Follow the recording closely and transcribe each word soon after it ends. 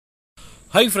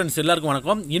Hi friends, எல்லாருக்கும்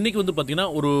வணக்கம். இன்றைக்கி வந்து பார்த்திங்கன்னா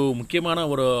ஒரு முக்கியமான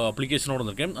ஒரு அப்ளிகேஷனோடு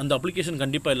வந்திருக்கேன். அந்த அப்ளிகேஷன்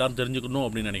கண்டிப்பாக எல்லோரும் தெரிஞ்சுக்கணும்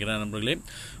அப்படின்னு நினைக்கிறேன் நண்பர்களே.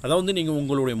 அதாவது நீங்கள்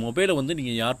உங்களுடைய மொபைலை வந்து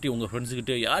நீங்கள் யார்ட்டையும் உங்கள்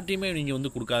ஃப்ரெண்ட்ஸுக்கிட்ட யார்ட்டையுமே நீங்கள்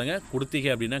வந்து கொடுக்காங்க. கொடுத்தீங்க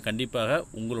அப்படின்னா கண்டிப்பாக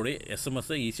உங்களுடைய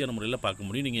எஸ்எம்எஸ்ஸை ஈஸியான முறையில் பார்க்க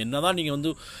முடியும். நீங்கள் என்ன தான் நீங்கள்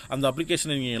வந்து அந்த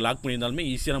அப்ளிகேஷனை நீங்கள் லாக் பண்ணியிருந்தாலுமே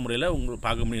ஈஸியான முறையில் உங்களுக்கு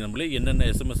பார்க்க முடியும். நம்மளே என்னென்ன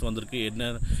எஸ்எம்எஸ் வந்திருக்கு, என்ன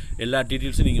எல்லா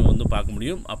டீட்டெயில்ஸும் நீங்கள் வந்து பார்க்க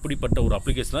முடியும். அப்படிப்பட்ட ஒரு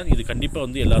அப்ளிகேஷன் தான் இது. கண்டிப்பாக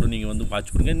வந்து எல்லோரும் நீங்கள் வந்து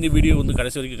வாட்ச் பண்ணுங்கள். இந்த வீடியோ வந்து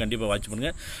கடைசி வரைக்கும் கண்டிப்பாக வாட்ச்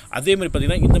பண்ணுங்கள். அதே மாதிரி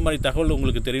பார்த்திங்கன்னா இந்த மாதிரி தகவல்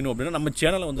உங்களுக்கு தெரியணும் அப்படின்னா நம்ம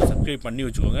சேனலை வந்து சப்ஸ்கிரைப் பண்ணி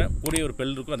வச்சுக்கோங்க. கூடிய ஒரு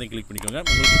பெல் இருக்கும், அதை கிளிக் பண்ணிக்கோங்க.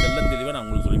 உங்களுக்கு தெளிவாக நான்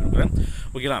உங்களுக்கு சொல்லிக் கொடுக்குறேன்.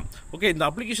 ஓகேங்களா? ஓகே, இந்த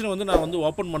அப்ளிகேஷனை வந்து நான் வந்து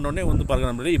ஓப்பன் பண்ணோடனே வந்து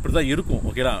பாருங்கள் நம்மளே இப்படி தான் இருக்கும்.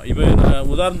 ஓகேங்களா? இப்போ நான்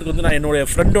உதாரணத்துக்கு வந்து நான் என்னுடைய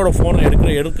ஃப்ரெண்டோட ஃபோனை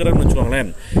எடுக்கிறேன்னு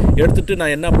வச்சுக்கோங்களேன். எடுத்துகிட்டு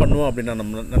நான் என்ன பண்ணுவோம் அப்படின்னா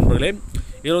நம்ம நண்பர்களே,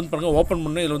 இதில் வந்து பாருங்கள் ஓப்பன்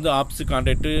பண்ணேன். இதில் வந்து ஆப்ஸு,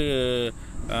 கான்டாக்ட்டு,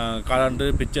 காலாண்டு,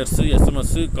 பிக்சர்ஸு,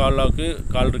 எஸ்எம்எஸ்ஸு, கால் லாக்கு,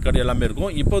 கால் ரெக்கார்டு எல்லாமே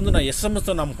இருக்கும். இப்போ வந்து நான்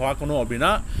எஸ்எம்எஸ்ஸை நம்ம பார்க்கணும்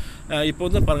அப்படின்னா இப்போ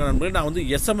வந்து பாருங்கள் நண்பர்களே, நான் வந்து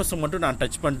எஸ்எம்எஸ்ஸை மட்டும் நான்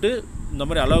டச் பண்ணிட்டு இந்த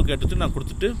மாதிரி அளவு கேட்டுட்டு நான்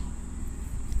கொடுத்துட்டு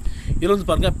இதில் வந்து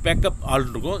பாருங்கள் பேக்கப் ஆல்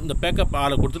இருக்கும். இந்த பேக்கப்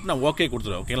ஆளை கொடுத்துட்டு நான் ஓகே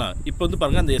கொடுத்துருவேன். ஓகேங்களா? இப்போ வந்து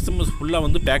பாருங்கள் அந்த எஸ்எம்எஸ் ஃபுல்லாக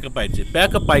வந்து பேக்கப் ஆகிடுச்சு.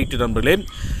 பேக்கப் ஆகிட்டு நண்பர்களே,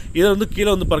 இதை வந்து கீழே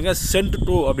வந்து பாருங்கள் சென்ட்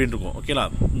டு அப்படின்னு இருக்கும். ஓகேங்களா?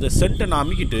 இந்த சென்ட்டை நான்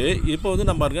அமைக்கிட்டு இப்போ வந்து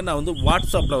நான் பாருங்கள் நான் வந்து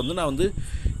வாட்ஸ்அப்பில் வந்து நான் வந்து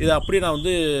இதை அப்படியே நான்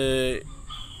வந்து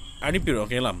அனுப்பிடுவேன்.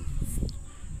 ஓகேங்களா?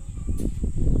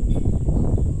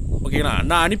 ஓகேங்களா?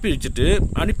 நான் அனுப்பி வச்சுட்டு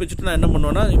நான் என்ன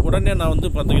பண்ணுவேன்னா உடனே நான் வந்து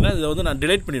பார்த்தீங்கன்னா இதை வந்து நான்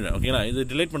டிலைட் பண்ணிடுவேன். ஓகேங்களா? இது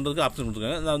டிலைட் பண்ணுறதுக்கு ஆப்ஷன்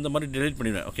கொடுத்துருக்காங்க. நான் இந்த மாதிரி டிலைட்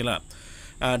பண்ணிடுவேன். ஓகேங்களா?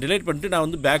 டிலைட் பண்ணிட்டு நான்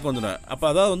வந்து பேக் வந்துடுவேன். அப்போ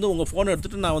அதாவது வந்து உங்கள் ஃபோனை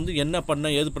எடுத்துகிட்டு நான் வந்து என்ன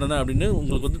பண்ணேன், ஏது பண்ணேன் அப்படின்னு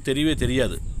உங்களுக்கு வந்து தெரியவே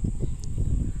தெரியாது.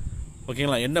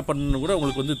 ஓகேங்களா? என்ன பண்ணணுன்னு கூட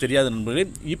உங்களுக்கு வந்து தெரியாது நண்பர்களே.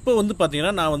 இப்போ வந்து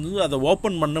பார்த்தீங்கன்னா நான் வந்து அதை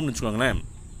ஓப்பன் பண்ணோம்னு வச்சுக்கோங்களேன்.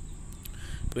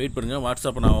 வெயிட் பண்ணுங்கள்,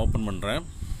 வாட்ஸ்அப்பை நான் ஓப்பன் பண்ணுறேன்.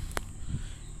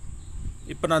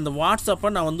 இப்போ நான் அந்த வாட்ஸ்அப்பை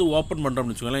நான் வந்து ஓப்பன்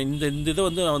பண்ணுறேன்னு வச்சுக்கோங்களேன். இந்த இதை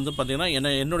வந்து நான் வந்து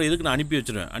பார்த்தீங்கன்னா என்னோடய இதுக்கு நான்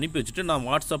அனுப்பி வச்சுட்டு நான்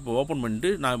வாட்ஸ்அப்பை ஓப்பன்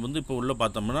பண்ணிட்டு நான் வந்து இப்போ உள்ளே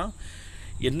பார்த்தோம்னா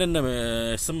என்னென்ன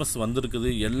எஸ்எம்எஸ் வந்திருக்குது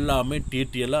எல்லாமே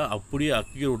டீட்டெயிலாக அப்படியே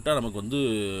அக்யூரேட்டாக நமக்கு வந்து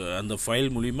அந்த ஃபைல்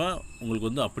மூலிமா உங்களுக்கு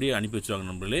வந்து அப்படியே அனுப்பி வச்சுருவாங்க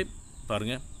நண்பர்களே.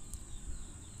 பாருங்கள்,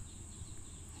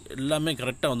 எல்லாமே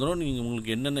கரெக்டாக வந்துடும். நீங்கள்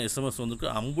உங்களுக்கு என்னென்ன எஸ்எம்எஸ்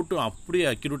வந்திருக்கு அம்புட்டும் அப்படியே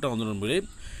அக்யூரேட்டாக வந்துடும் நண்பர்களே.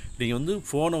 நீங்கள் வந்து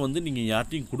ஃபோனை வந்து நீங்கள்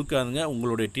யார்ட்டையும் கொடுக்காதுங்க.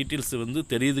 உங்களுடைய டீட்டெயில்ஸ் வந்து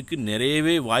தெரியறதுக்கு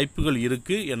நிறையவே வாய்ப்புகள்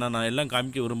இருக்குது. ஏன்னா நான் எல்லாம்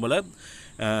காமிக்க விரும்பலை.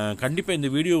 கண்டிப்பாக இந்த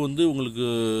வீடியோ வந்து உங்களுக்கு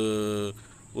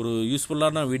ஒரு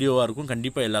யூஸ்ஃபுல்லான வீடியோவாக இருக்கும்.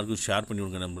 கண்டிப்பாக எல்லாருக்கும் ஷேர் பண்ணி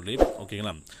விடுங்க நண்பர்களே.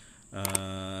 ஓகேங்களா?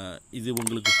 இது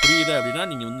உங்களுக்கு புரியல அப்படின்னா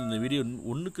நீங்கள் வந்து இந்த வீடியோ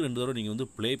 1க்கு 2 தடவை நீங்கள் வந்து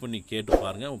ப்ளே பண்ணி கேட்டு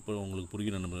பாருங்கள். இப்போ உங்களுக்கு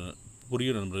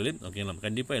புரியும் நண்பர்களே. ஓகேங்களா?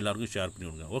 கண்டிப்பாக எல்லாருக்கும் ஷேர் பண்ணி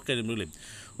விடுங்க. ஓகே நண்பர்களே.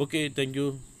 Okay, thank you.